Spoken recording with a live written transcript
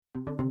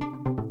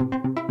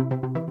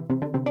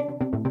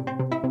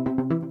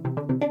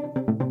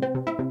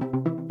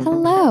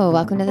Hello,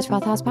 welcome to the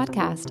 12th House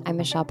Podcast. I'm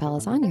Michelle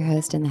Pelizon, your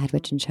host and the head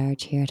witch in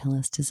charge here at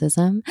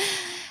Holisticism.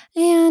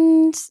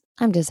 And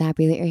I'm just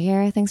happy that you're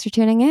here. Thanks for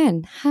tuning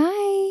in.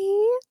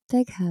 Hi.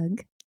 Big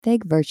hug,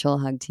 big virtual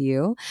hug to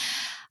you.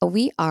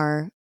 We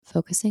are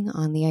focusing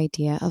on the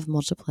idea of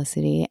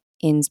multiplicity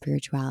in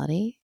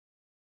spirituality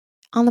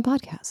on the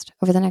podcast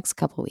over the next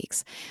couple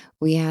weeks.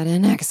 We had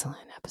an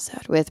excellent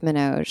episode with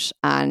Manoj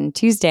on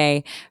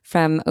Tuesday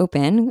from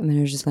Open.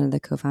 Manoj is one of the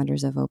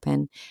co-founders of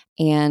Open.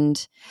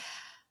 And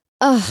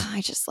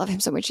I just love him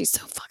so much. He's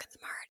so fucking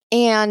smart.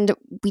 And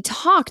we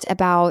talked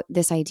about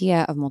this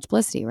idea of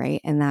multiplicity,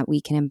 right? And that we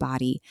can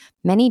embody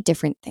many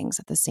different things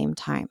at the same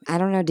time. I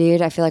don't know,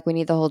 dude. I feel like we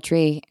need the whole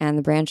tree and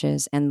the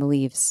branches and the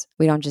leaves.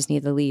 We don't just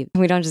need the leaves.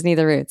 We don't just need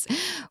the roots.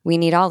 We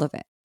need all of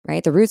it,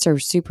 right? The roots are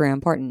super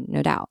important,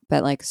 no doubt.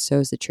 But like, so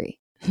is the tree.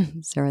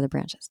 So are the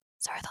branches.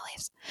 So are the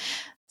leaves.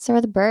 So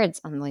are the birds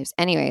on the leaves.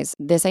 Anyways,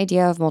 this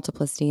idea of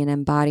multiplicity and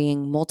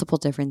embodying multiple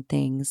different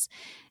things,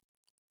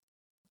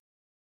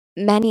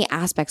 many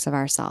aspects of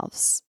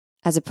ourselves,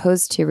 as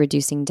opposed to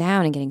reducing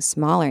down and getting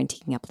smaller and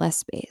taking up less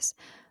space.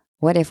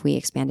 What if we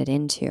expanded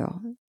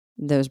into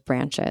those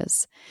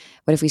branches?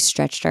 What if we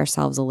stretched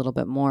ourselves a little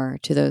bit more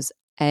to those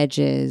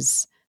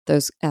edges,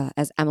 those,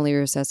 as Emily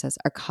Russo says,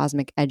 our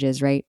cosmic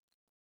edges, right?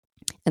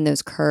 And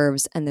those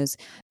curves and those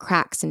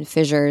cracks and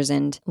fissures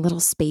and little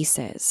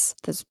spaces,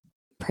 those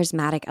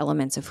prismatic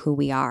elements of who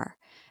we are.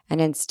 And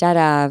instead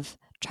of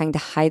trying to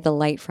hide the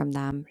light from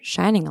them,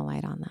 shining a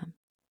light on them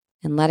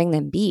and letting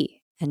them be,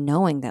 and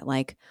knowing that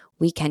like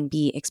we can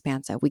be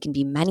expansive. We can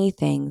be many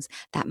things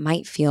that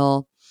might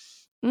feel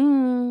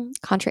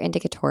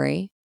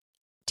contraindicatory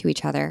to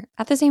each other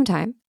at the same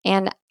time.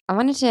 And I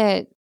wanted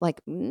to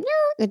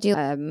do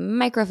a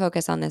micro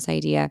focus on this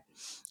idea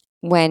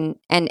and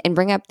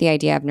bring up the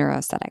idea of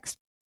neuroaesthetics.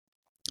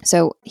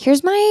 So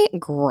here's my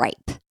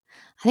gripe.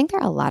 I think there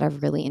are a lot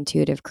of really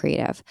intuitive,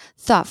 creative,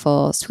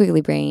 thoughtful,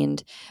 squiggly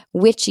brained,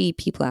 witchy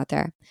people out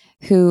there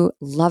who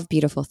love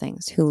beautiful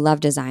things, who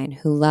love design,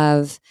 who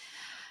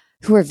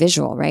are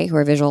visual, right? Who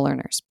are visual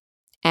learners.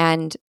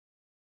 And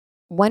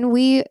when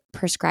we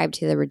prescribe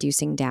to the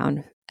reducing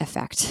down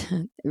effect,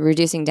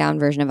 reducing down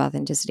version of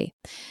authenticity,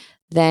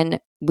 then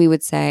we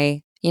would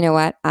say, you know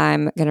what?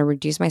 I'm going to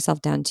reduce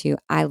myself down to,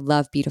 I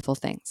love beautiful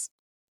things.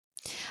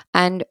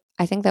 And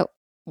I think that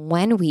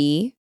when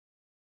we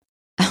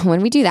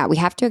do that, we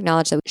have to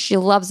acknowledge that she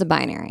loves a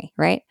binary,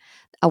 right?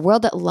 A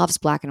world that loves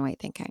black and white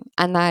thinking.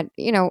 And that,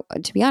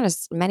 to be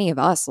honest, many of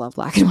us love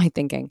black and white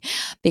thinking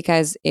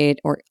because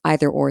or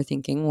either or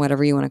thinking,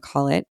 whatever you want to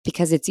call it,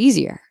 because it's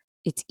easier.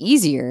 It's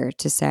easier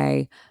to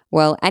say,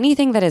 well,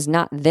 anything that is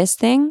not this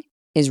thing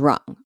is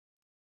wrong.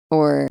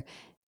 Or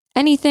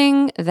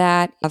anything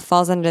that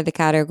falls under the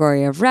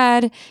category of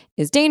red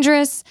is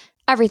dangerous.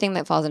 Everything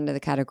that falls under the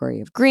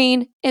category of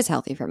green is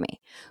healthy for me.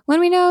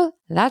 When we know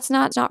that's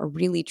not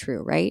really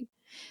true, right?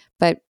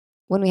 But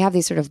when we have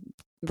these sort of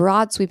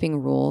broad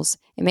sweeping rules,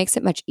 it makes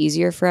it much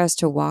easier for us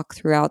to walk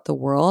throughout the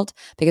world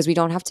because we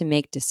don't have to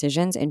make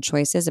decisions and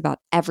choices about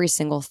every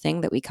single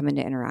thing that we come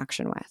into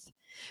interaction with,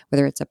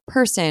 whether it's a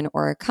person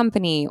or a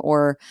company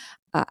or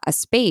a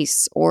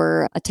space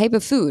or a type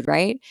of food,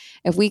 right?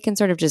 If we can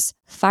sort of just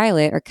file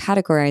it or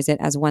categorize it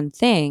as one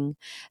thing,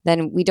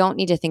 then we don't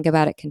need to think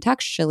about it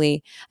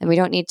contextually and we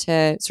don't need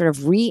to sort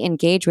of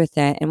re-engage with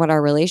it and what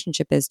our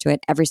relationship is to it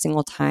every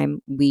single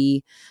time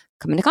we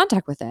come into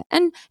contact with it.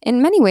 And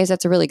in many ways,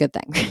 that's a really good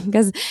thing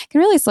because it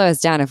can really slow us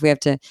down if we have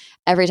to,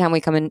 every time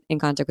we come in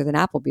contact with an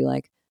apple, be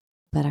like,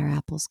 but are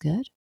apples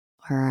good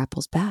or are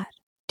apples bad?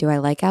 Do I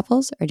like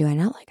apples or do I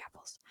not like apples?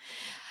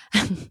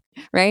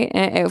 Right?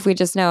 And if we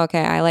just know,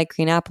 okay, I like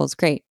green apples,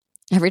 great.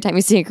 Every time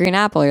you see a green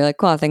apple, you're like,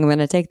 cool, I think I'm going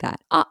to take that.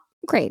 Oh,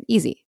 great,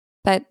 easy.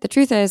 But the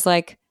truth is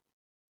like,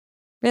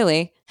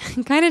 really,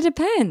 it kind of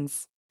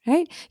depends,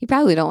 right? You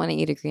probably don't want to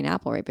eat a green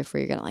apple right before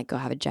you're going to like go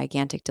have a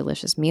gigantic,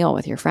 delicious meal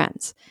with your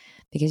friends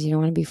because you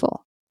don't want to be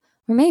full.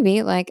 Or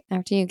maybe like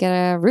after you get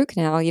a root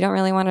canal, you don't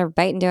really want to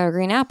bite into a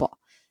green apple.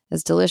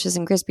 As delicious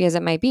and crispy as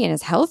it might be and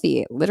as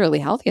healthy, literally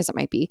healthy as it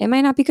might be, it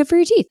might not be good for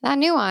your teeth. That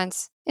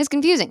nuance is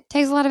confusing,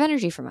 takes a lot of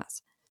energy from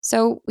us.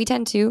 So we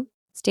tend to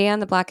stay on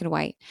the black and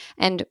white.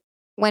 And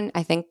when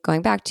I think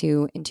going back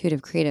to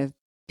intuitive, creative,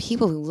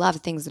 people who love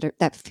things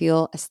that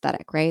feel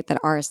aesthetic, right? That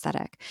are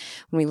aesthetic.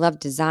 When we love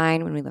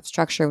design, when we love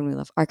structure, when we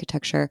love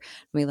architecture,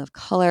 when we love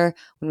color,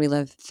 when we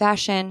love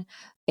fashion,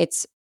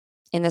 it's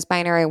in this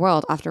binary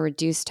world often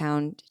reduced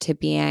down to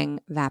being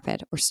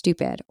vapid or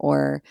stupid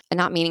or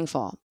not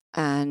meaningful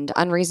and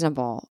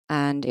unreasonable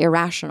and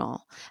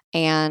irrational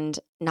and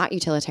not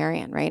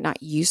utilitarian, right?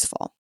 Not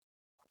useful.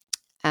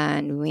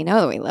 And we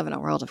know that we live in a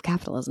world of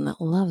capitalism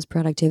that loves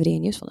productivity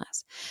and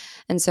usefulness.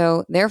 And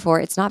so therefore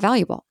it's not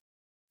valuable.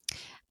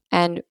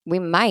 And we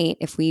might,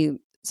 if we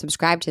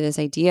subscribe to this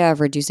idea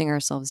of reducing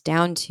ourselves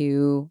down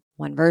to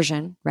one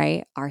version,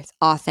 right? Our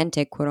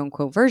authentic quote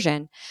unquote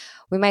version,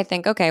 we might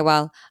think, okay,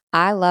 well,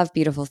 I love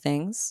beautiful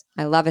things.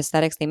 I love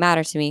aesthetics. They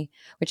matter to me,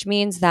 which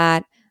means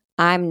that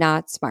I'm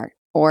not smart,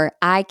 or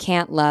I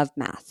can't love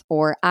math,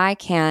 or I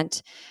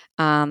can't,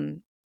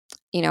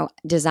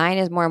 design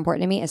is more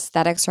important to me.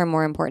 Aesthetics are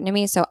more important to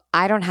me. So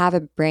I don't have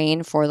a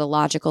brain for the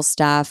logical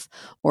stuff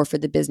or for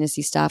the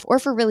businessy stuff or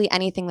for really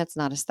anything that's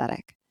not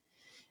aesthetic.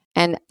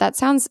 And that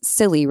sounds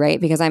silly, right?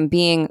 Because I'm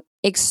being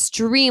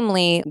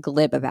extremely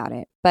glib about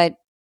it. But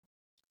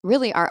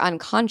really, our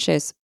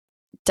unconscious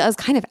does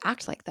kind of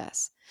act like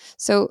this.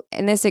 So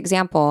in this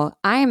example,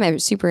 I am a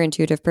super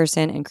intuitive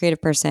person and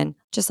creative person,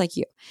 just like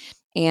you.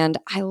 And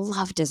I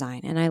love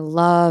design and I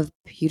love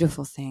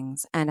beautiful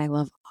things and I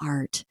love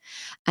art.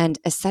 And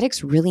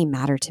aesthetics really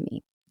matter to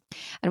me.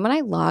 And when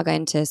I log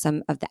into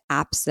some of the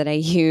apps that I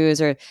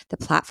use or the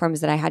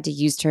platforms that I had to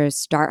use to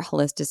start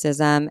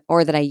holisticism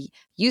or that I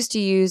used to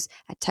use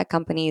at tech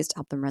companies to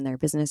help them run their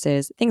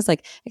businesses, things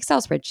like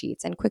Excel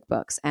spreadsheets and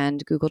QuickBooks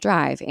and Google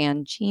Drive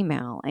and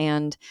Gmail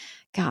and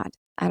God,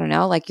 I don't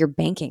know, like your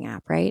banking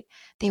app, right?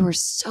 They were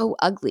so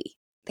ugly.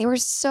 They were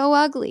so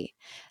ugly.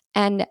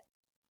 And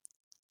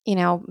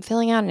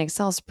filling out an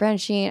Excel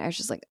spreadsheet, I was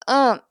just like,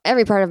 oh,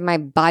 every part of my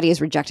body is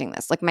rejecting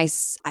this. Like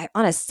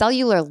on a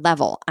cellular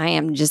level, I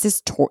am just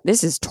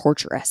this is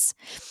torturous.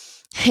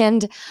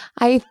 And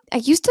I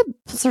used to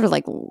sort of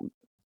like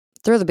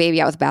throw the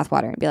baby out with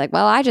bathwater and be like,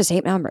 well, I just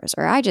hate numbers,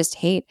 or I just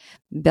hate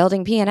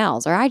building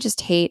P&Ls, or I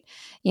just hate,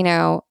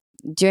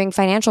 doing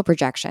financial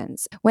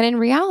projections. When in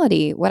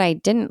reality, what I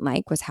didn't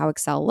like was how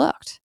Excel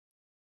looked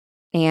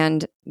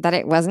and that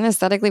it wasn't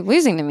aesthetically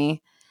pleasing to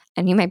me.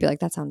 And you might be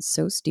like, that sounds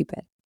so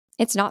stupid.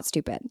 It's not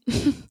stupid.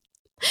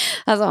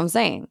 That's what I'm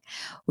saying.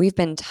 We've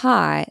been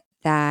taught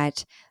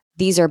that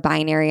these are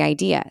binary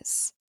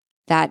ideas,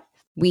 that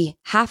we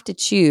have to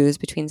choose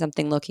between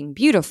something looking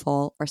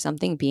beautiful or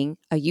something being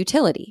a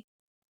utility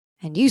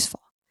and useful.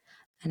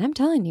 And I'm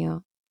telling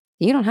you,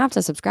 you don't have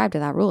to subscribe to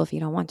that rule if you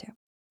don't want to.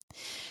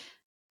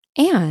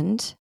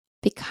 And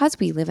because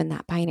we live in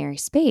that binary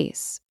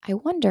space, I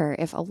wonder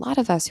if a lot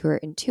of us who are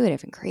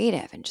intuitive and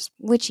creative and just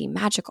witchy,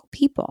 magical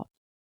people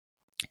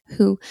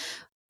who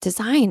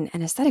design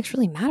and aesthetics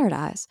really matter to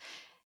us,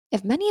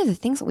 if many of the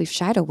things that we've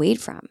shied away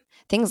from,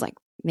 things like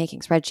making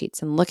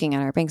spreadsheets and looking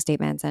at our bank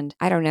statements and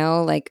I don't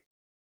know, like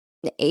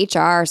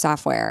HR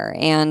software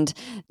and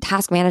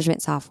task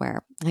management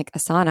software like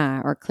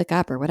Asana or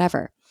ClickUp or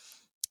whatever,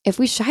 if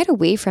we shied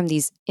away from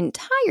these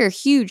entire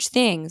huge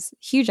things,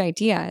 huge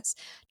ideas,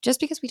 just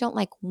because we don't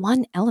like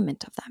one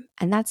element of them,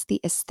 and that's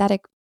the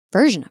aesthetic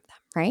version of them,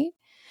 right?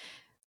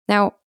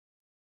 Now,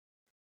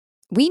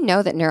 we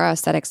know that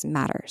neuroaesthetics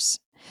matters.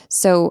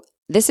 So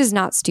this is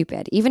not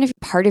stupid. Even if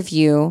part of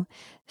you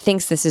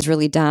thinks this is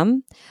really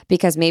dumb,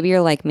 because maybe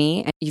you're like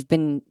me and you've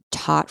been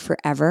taught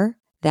forever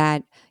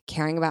that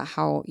caring about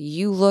how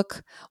you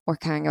look or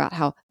caring about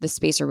how the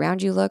space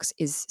around you looks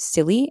is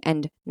silly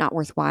and not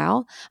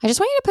worthwhile. I just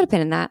want you to put a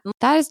pin in that.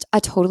 That is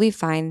a totally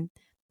fine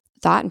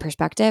thought and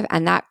perspective,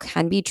 and that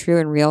can be true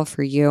and real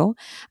for you.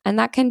 And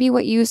that can be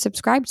what you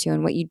subscribe to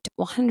and what you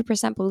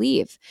 100%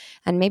 believe.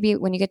 And maybe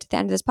when you get to the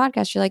end of this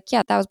podcast, you're like,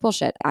 yeah, that was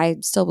bullshit. I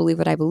still believe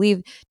what I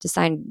believe.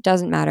 Design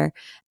doesn't matter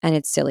and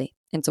it's silly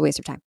and it's a waste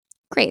of time.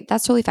 Great,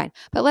 that's totally fine.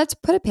 But let's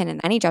put a pin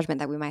in any judgment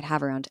that we might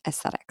have around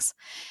aesthetics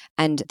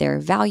and their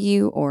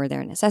value or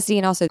their necessity,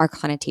 and also our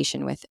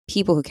connotation with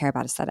people who care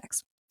about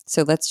aesthetics.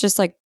 So let's just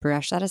like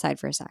brush that aside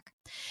for a sec.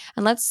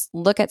 And let's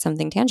look at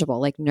something tangible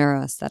like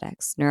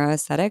neuroaesthetics.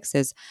 Neuroaesthetics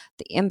is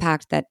the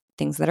impact that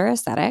things that are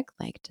aesthetic,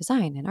 like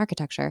design and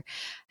architecture,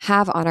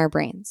 have on our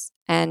brains,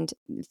 and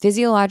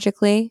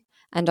physiologically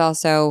and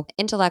also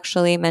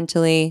intellectually,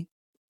 mentally,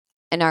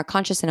 in our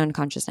conscious and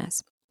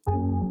unconsciousness.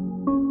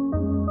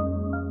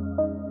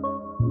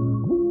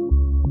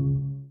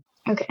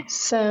 Okay,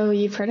 so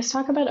you've heard us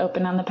talk about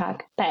open on the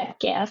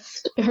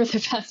podcast over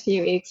the past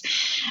few weeks,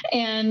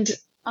 and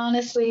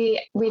honestly,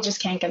 we just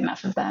can't get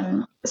enough of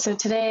them. So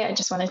today I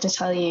just wanted to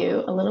tell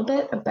you a little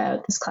bit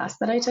about this class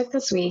that I took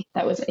this week.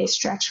 That was a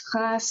stretch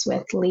class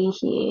with Lee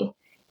He.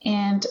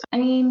 And I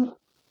mean,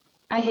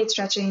 I hate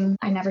stretching.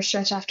 I never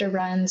stretch after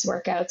runs,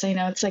 workouts. I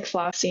know it's like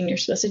flossing. You're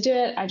supposed to do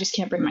it. I just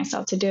can't bring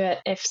myself to do it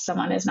if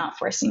someone is not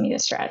forcing me to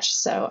stretch.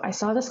 So I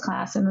saw this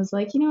class and was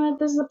like, you know what?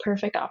 This is a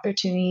perfect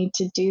opportunity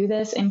to do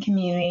this in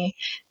community,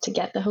 to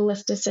get the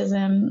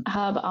Holisticism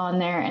Hub on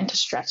there and to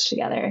stretch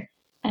together.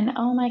 And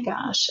oh my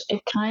gosh,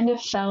 it kind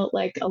of felt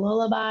like a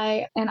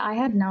lullaby. And I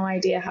had no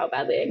idea how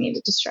badly I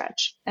needed to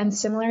stretch. And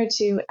similar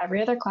to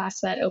every other class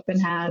that Open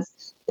has,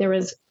 there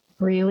was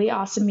really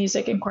awesome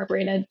music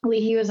incorporated.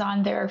 Lee He was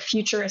on their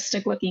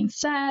futuristic looking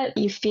set.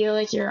 You feel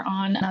like you're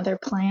on another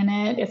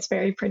planet. It's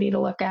very pretty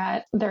to look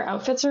at. Their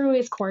outfits are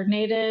always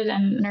coordinated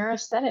and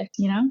neuroaesthetic,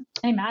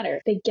 They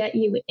matter. They get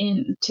you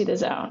into the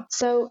zone.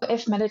 So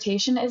if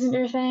meditation isn't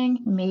your thing,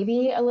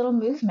 maybe a little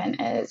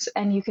movement is,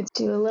 and you could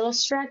do a little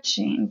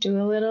stretching,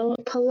 do a little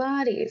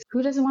Pilates.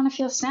 Who doesn't want to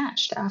feel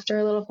snatched after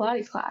a little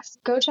Pilates class?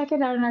 Go check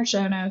it out in our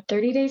show notes,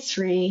 30 days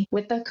free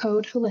with the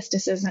code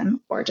Holisticism,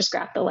 or just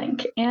grab the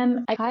link.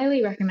 And I highly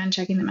highly recommend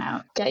checking them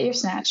out. Get your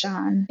snatch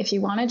on. If you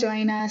want to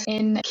join us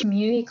in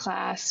community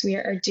class, we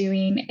are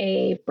doing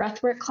a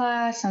breathwork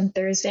class on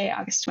Thursday,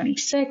 August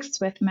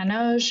 26th with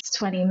Manoj. It's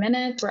 20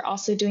 minutes. We're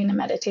also doing a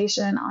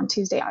meditation on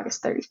Tuesday,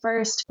 August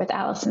 31st with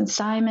Allison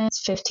Simon.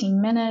 It's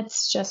 15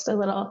 minutes, just a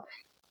little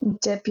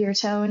dip your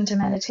toe into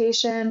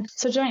meditation.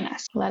 So join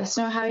us. Let us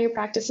know how your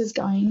practice is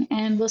going,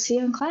 and we'll see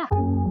you in class.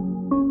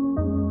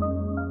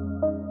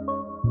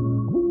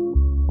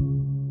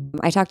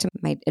 I talked to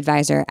my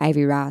advisor,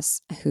 Ivy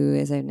Ross, who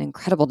is an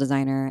incredible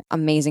designer,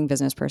 amazing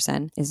business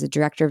person, is the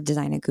director of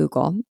design at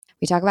Google.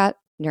 We talk about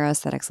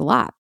neuroaesthetics a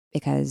lot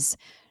because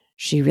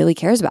she really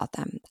cares about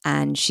them.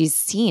 And she's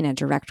seen a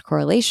direct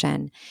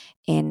correlation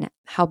in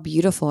how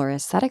beautiful or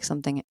aesthetic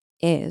something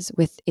is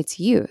with its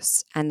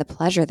use and the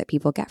pleasure that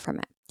people get from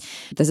it.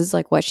 This is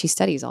like what she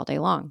studies all day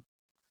long.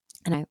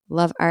 And I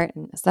love art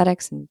and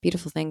aesthetics and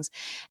beautiful things.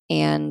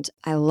 And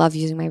I love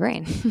using my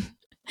brain.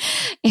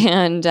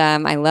 And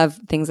I love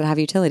things that have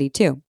utility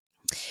too.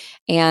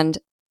 And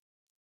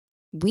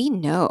we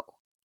know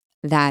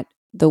that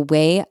the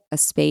way a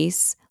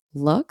space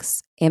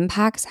looks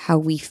impacts how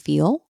we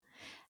feel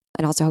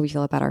and also how we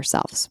feel about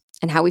ourselves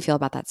and how we feel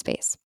about that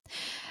space.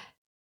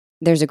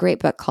 There's a great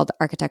book called The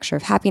Architecture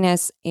of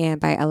Happiness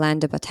and by Alain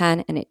de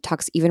Botton, and it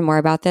talks even more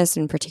about this,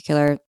 in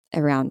particular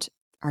around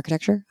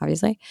architecture,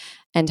 obviously,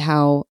 and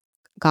how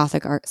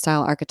Gothic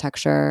style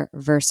architecture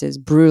versus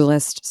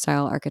Brutalist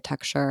style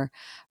architecture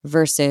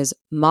versus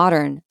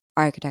modern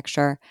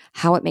architecture,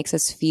 how it makes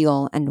us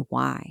feel and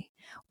why,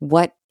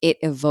 what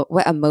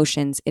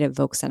emotions it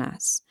evokes in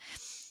us.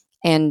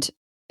 And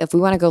if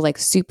we want to go like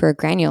super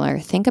granular,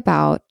 think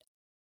about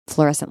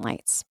fluorescent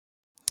lights.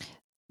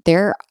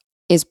 There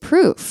is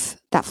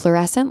proof that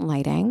fluorescent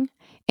lighting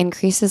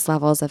increases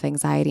levels of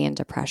anxiety and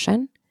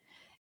depression.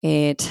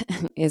 It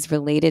is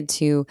related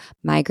to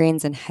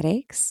migraines and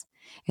headaches.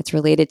 It's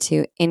related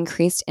to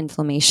increased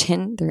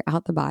inflammation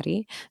throughout the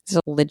body. These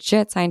are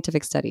legit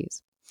scientific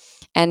studies.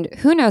 And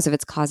who knows if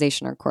it's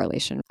causation or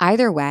correlation.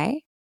 Either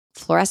way,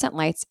 fluorescent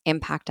lights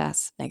impact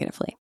us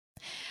negatively.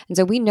 And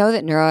so we know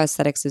that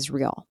neuroaesthetics is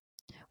real,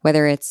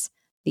 whether it's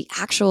the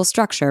actual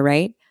structure,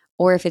 right?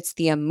 Or if it's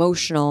the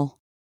emotional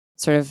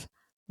sort of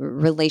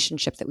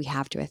relationship that we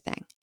have to a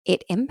thing.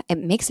 It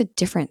makes a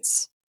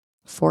difference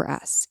for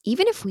us.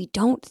 Even if we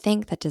don't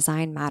think that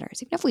design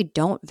matters, even if we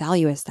don't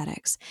value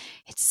aesthetics,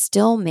 it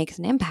still makes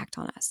an impact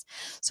on us.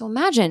 So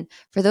imagine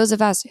for those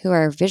of us who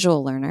are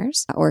visual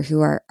learners or who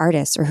are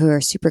artists or who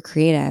are super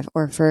creative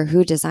or for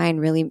who design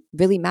really,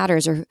 really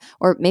matters or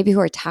maybe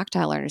who are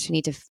tactile learners who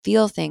need to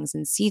feel things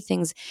and see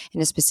things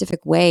in a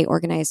specific way,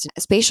 organized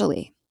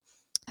spatially.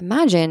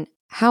 Imagine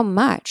how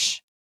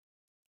much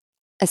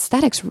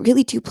aesthetics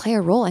really do play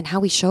a role in how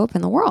we show up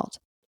in the world.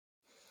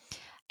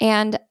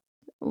 And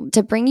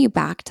to bring you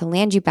back, to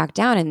land you back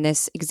down in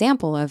this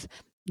example of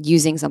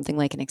using something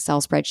like an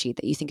Excel spreadsheet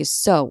that you think is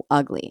so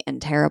ugly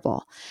and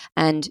terrible,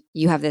 and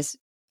you have this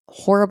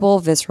horrible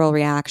visceral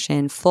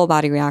reaction, full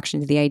body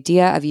reaction to the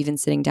idea of even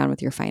sitting down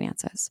with your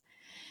finances.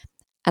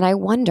 And I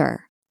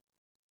wonder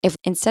if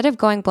instead of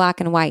going black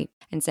and white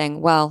and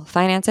saying, well,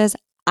 finances,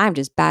 I'm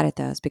just bad at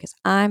those because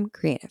I'm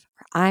creative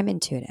or I'm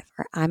intuitive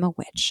or I'm a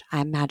witch,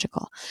 I'm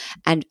magical.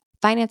 And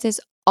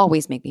finances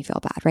always make me feel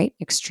bad, right?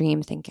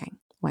 Extreme thinking,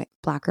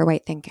 black or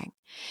white thinking.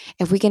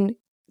 If we can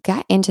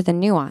get into the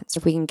nuance,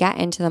 if we can get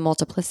into the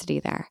multiplicity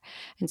there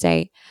and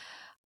say,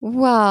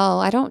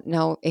 well, I don't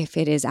know if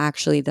it is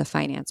actually the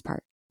finance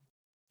part.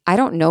 I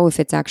don't know if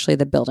it's actually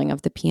the building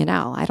of the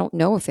P&L. I don't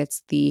know if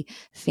it's the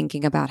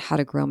thinking about how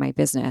to grow my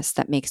business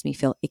that makes me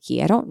feel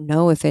icky. I don't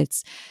know if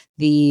it's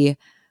the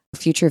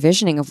future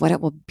visioning of what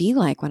it will be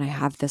like when I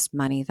have this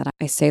money that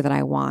I say that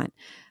I want.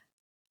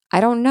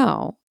 I don't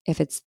know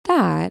if it's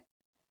that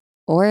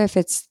or if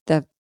it's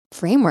the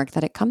framework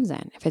that it comes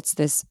in, if it's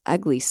this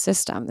ugly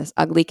system, this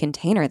ugly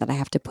container that I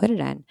have to put it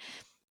in,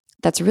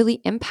 that's really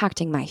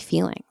impacting my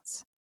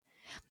feelings.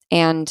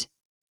 And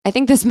I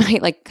think this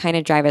might kind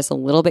of drive us a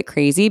little bit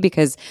crazy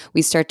because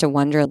we start to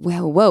wonder,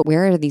 whoa,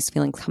 where are these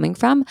feelings coming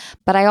from?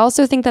 But I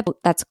also think that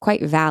that's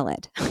quite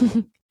valid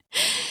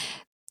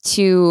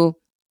to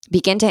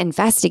begin to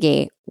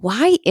investigate,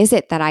 why is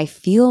it that I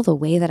feel the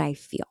way that I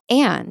feel?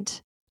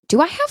 And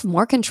do I have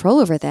more control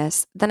over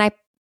this than I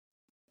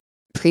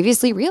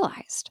previously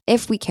realized?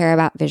 If we care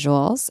about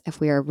visuals,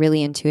 if we are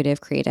really intuitive,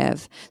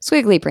 creative,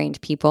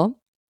 squiggly-brained people,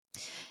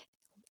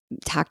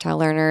 tactile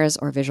learners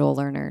or visual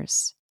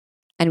learners,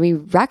 and we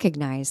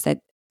recognize that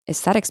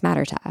aesthetics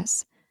matter to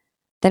us,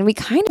 then we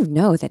kind of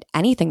know that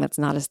anything that's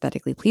not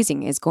aesthetically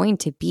pleasing is going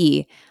to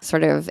be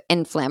sort of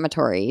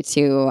inflammatory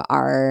to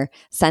our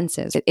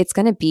senses. It's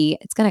going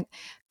to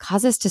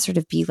cause us to sort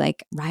of be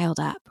riled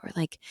up or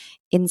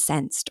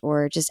incensed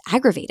or just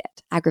aggravated.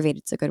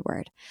 Aggravated's a good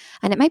word.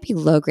 And it might be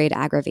low grade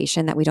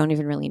aggravation that we don't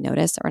even really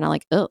notice. That we're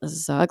not oh, this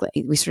is so ugly.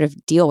 We sort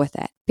of deal with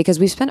it because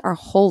we've spent our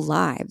whole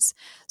lives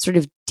sort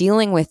of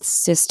dealing with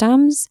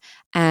systems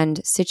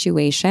and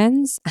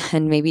situations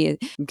and maybe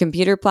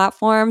computer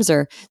platforms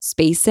or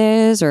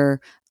spaces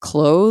or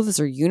clothes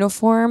or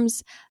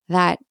uniforms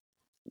that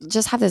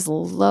just have this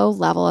low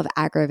level of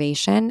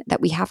aggravation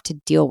that we have to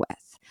deal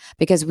with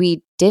because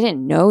we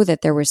didn't know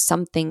that there was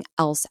something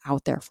else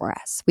out there for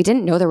us. We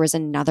didn't know there was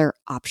another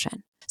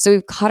option. So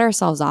we've cut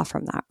ourselves off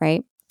from that,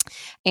 right?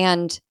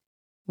 And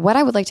what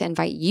I would like to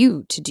invite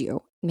you to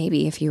do,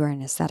 maybe if you are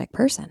an aesthetic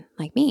person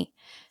like me,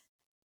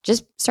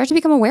 just start to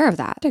become aware of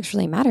that. It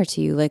actually matter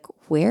to you. Like,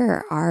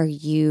 where are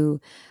you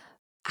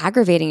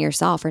aggravating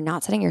yourself or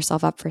not setting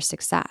yourself up for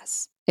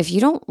success? If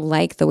you don't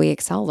like the way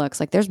Excel looks,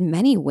 like there's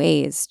many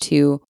ways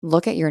to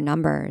look at your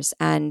numbers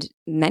and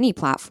many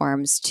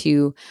platforms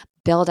to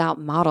build out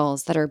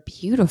models that are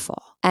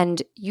beautiful.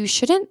 And you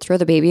shouldn't throw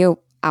the baby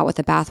out with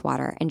the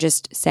bathwater and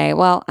just say,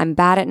 well, I'm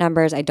bad at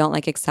numbers. I don't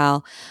like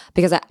Excel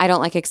because I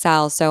don't like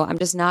Excel. So I'm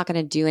just not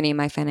going to do any of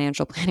my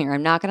financial planning. Or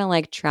I'm not going to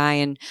like try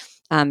and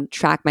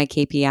track my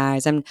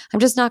KPIs. I'm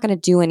just not going to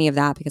do any of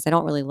that because I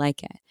don't really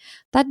like it.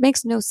 That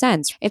makes no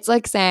sense. It's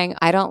like saying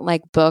I don't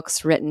like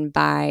books written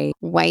by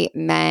white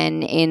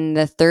men in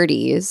the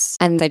 30s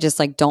and I just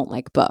like don't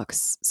like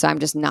books. So I'm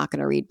just not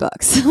going to read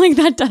books. Like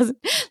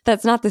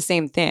that's not the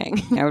same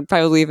thing. I would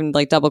probably even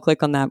like double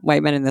click on that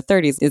white men in the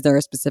 30s. Is there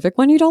a specific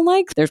one you don't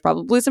like? There's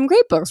probably some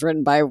great books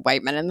written by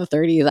white men in the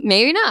 30s.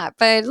 Maybe not,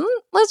 but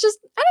let's just,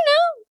 I don't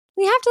know.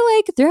 We have to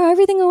like throw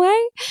everything away.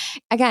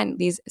 Again,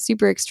 these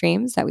super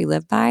extremes that we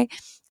live by,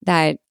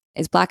 that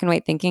is black and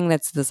white thinking.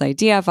 That's this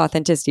idea of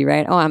authenticity,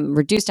 right? Oh, I'm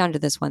reduced down to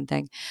this one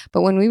thing.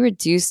 But when we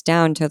reduce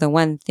down to the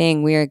one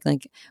thing, we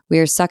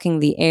are sucking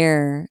the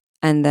air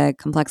and the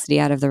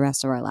complexity out of the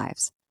rest of our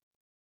lives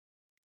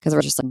because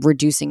we're just like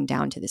reducing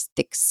down to this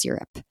thick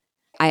syrup.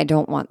 I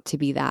don't want to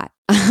be that.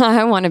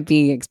 I want to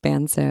be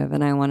expansive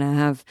and I want to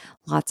have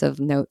lots of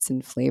notes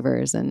and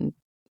flavors and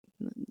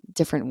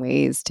different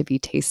ways to be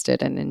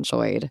tasted and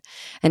enjoyed,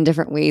 and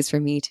different ways for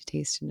me to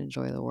taste and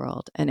enjoy the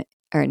world and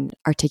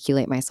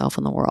articulate myself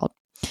in the world.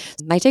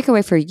 My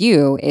takeaway for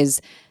you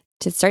is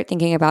to start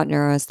thinking about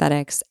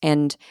neuroaesthetics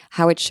and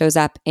how it shows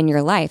up in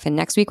your life. And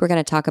next week, we're going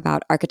to talk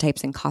about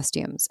archetypes and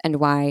costumes and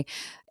why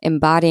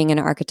embodying an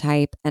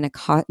archetype and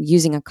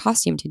using a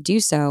costume to do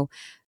so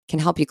can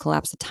help you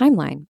collapse the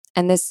timeline.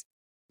 And this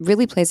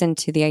really plays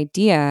into the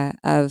idea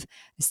of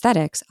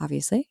aesthetics,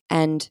 obviously,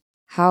 and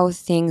how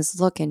things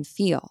look and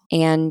feel.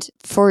 And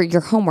for your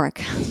homework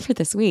for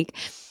this week,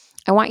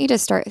 I want you to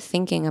start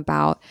thinking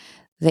about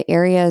the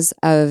areas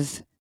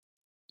of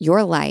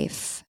your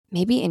life,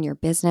 maybe in your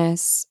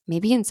business,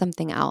 maybe in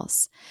something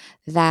else,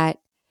 that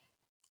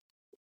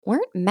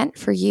weren't meant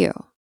for you,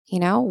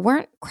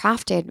 weren't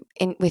crafted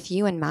with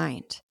you in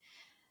mind,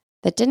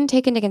 that didn't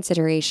take into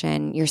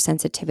consideration your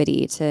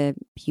sensitivity to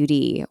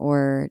beauty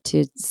or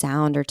to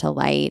sound or to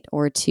light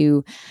or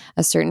to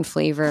a certain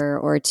flavor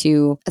or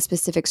to a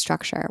specific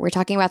structure. We're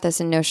talking about this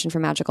in Notion for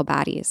Magical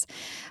Baddies,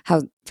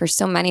 how for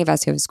so many of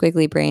us who have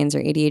squiggly brains or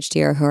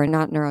ADHD or who are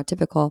not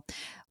neurotypical,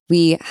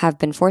 we have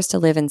been forced to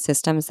live in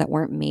systems that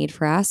weren't made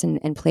for us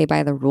and play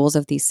by the rules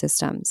of these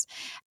systems.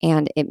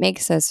 And it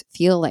makes us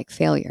feel like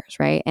failures,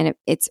 right? And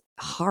it's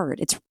hard.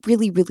 It's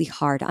really, really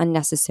hard,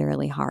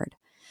 unnecessarily hard.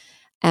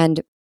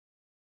 And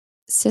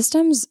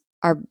systems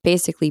are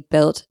basically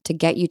built to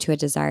get you to a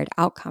desired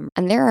outcome.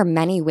 And there are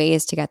many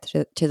ways to get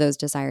to those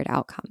desired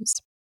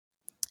outcomes.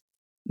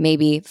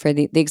 Maybe for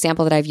the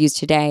example that I've used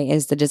today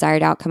is the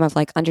desired outcome of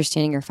like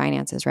understanding your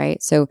finances,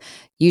 right? So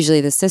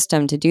usually the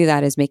system to do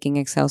that is making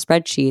Excel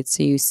spreadsheets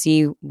so you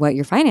see what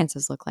your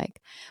finances look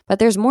like. But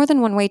there's more than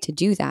one way to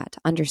do that,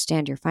 to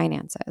understand your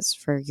finances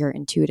for your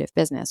intuitive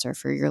business or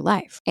for your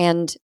life.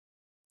 And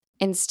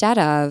instead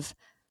of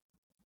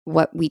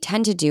what we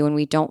tend to do when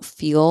we don't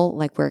feel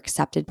like we're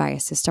accepted by a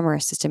system or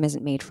a system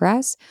isn't made for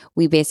us,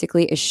 we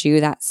basically eschew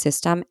that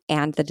system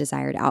and the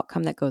desired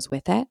outcome that goes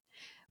with it.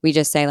 We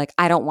just say like,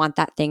 I don't want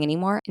that thing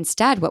anymore.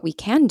 Instead, what we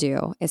can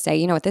do is say,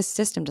 you know what, this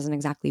system doesn't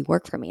exactly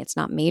work for me. It's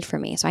not made for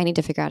me. So I need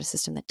to figure out a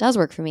system that does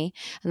work for me.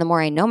 And the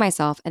more I know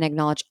myself and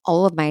acknowledge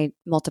all of my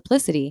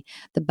multiplicity,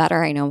 the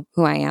better I know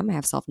who I am. I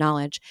have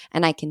self-knowledge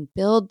and I can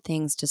build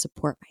things to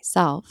support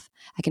myself.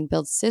 I can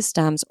build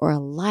systems or a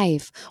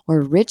life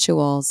or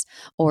rituals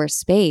or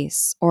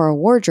space or a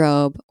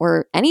wardrobe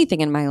or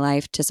anything in my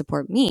life to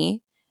support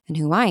me and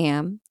who I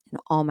am and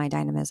all my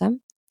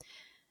dynamism.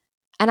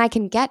 And I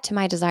can get to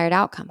my desired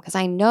outcome because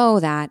I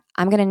know that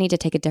I'm going to need to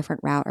take a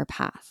different route or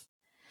path.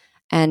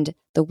 And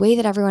the way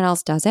that everyone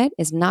else does it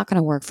is not going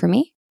to work for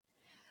me.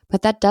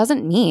 But that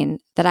doesn't mean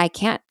that I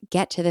can't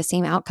get to the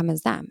same outcome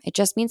as them. It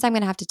just means I'm going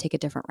to have to take a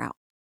different route.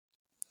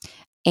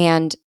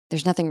 And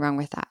there's nothing wrong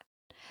with that.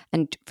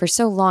 And for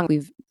so long,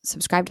 we've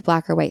subscribed to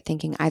black or white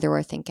thinking, either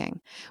or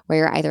thinking, where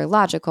you're either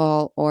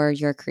logical or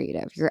you're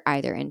creative. You're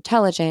either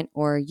intelligent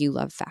or you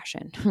love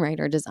fashion, right?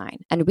 Or design.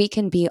 And we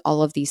can be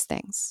all of these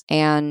things.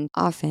 And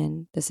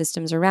often the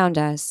systems around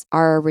us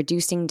are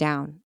reducing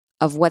down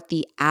of what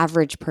the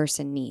average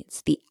person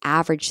needs, the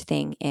average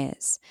thing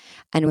is.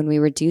 And when we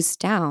reduce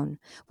down,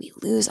 we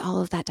lose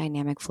all of that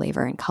dynamic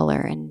flavor and color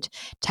and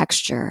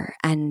texture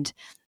and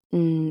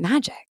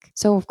magic.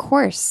 So of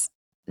course,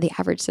 the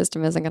average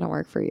system isn't going to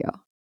work for you.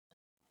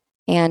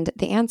 And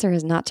the answer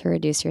is not to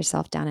reduce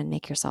yourself down and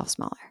make yourself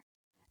smaller.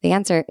 The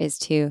answer is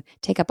to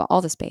take up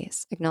all the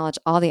space, acknowledge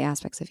all the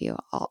aspects of you,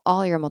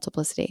 all your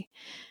multiplicity,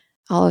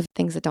 all of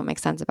things that don't make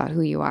sense about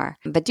who you are,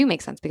 but do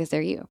make sense because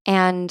they're you.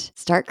 And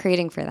start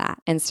creating for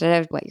that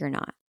instead of what you're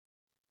not.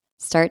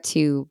 Start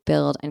to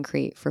build and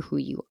create for who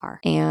you are.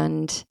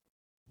 And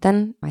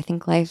then I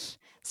think life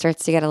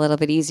starts to get a little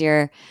bit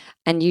easier,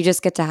 and you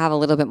just get to have a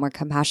little bit more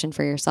compassion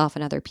for yourself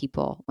and other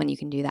people when you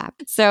can do that.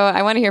 So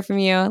I want to hear from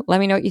you. Let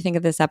me know what you think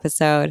of this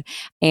episode.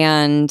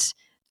 And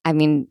I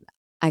mean,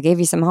 I gave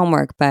you some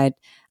homework, but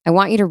I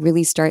want you to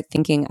really start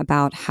thinking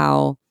about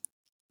how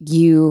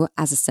you,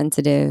 as a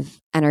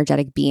sensitive,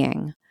 energetic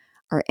being,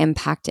 are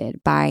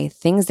impacted by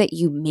things that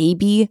you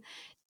maybe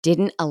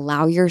didn't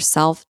allow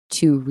yourself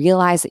to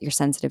realize that you're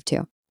sensitive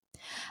to.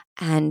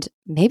 And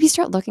maybe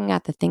start looking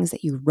at the things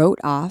that you wrote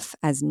off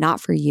as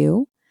not for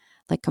you,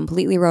 like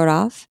completely wrote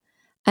off,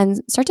 and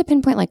start to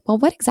pinpoint like, well,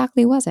 what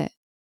exactly was it?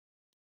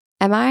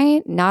 Am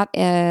I not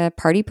a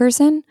party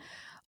person?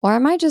 Or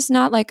am I just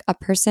not like a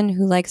person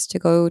who likes to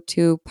go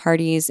to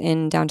parties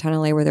in downtown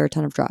LA where there are a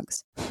ton of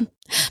drugs?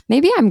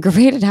 Maybe I'm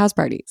great at house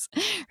parties,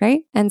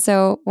 right? And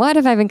so what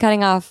have I been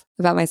cutting off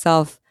about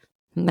myself,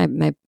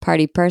 my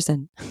party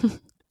person?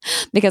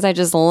 Because I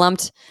just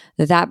lumped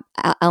that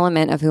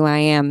element of who I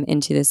am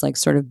into this like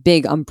sort of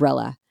big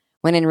umbrella,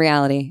 when in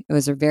reality, it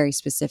was a very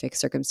specific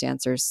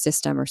circumstance or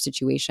system or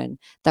situation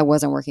that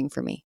wasn't working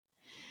for me.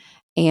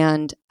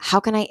 And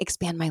how can I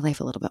expand my life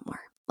a little bit more?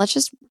 Let's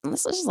just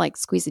like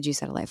squeeze the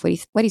juice out of life.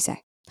 What do you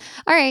say?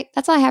 All right,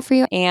 that's all I have for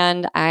you.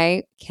 And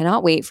I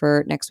cannot wait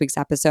for next week's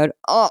episode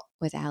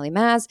with Ali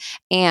Maz.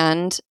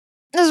 And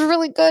this is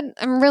really good.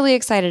 I'm really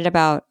excited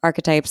about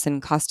archetypes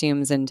and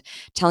costumes and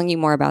telling you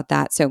more about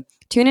that. So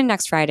tune in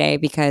next Friday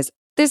because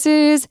this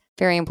is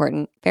very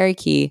important, very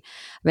key.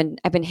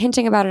 I've been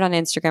hinting about it on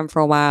Instagram for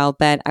a while,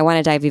 but I want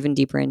to dive even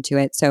deeper into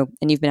it.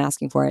 And you've been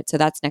asking for it. So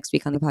that's next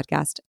week on the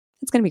podcast.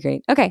 It's going to be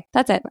great. Okay,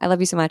 that's it. I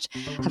love you so much.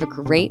 Have a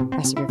great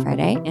rest of your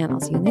Friday, and I'll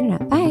see you on the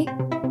internet.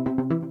 Bye.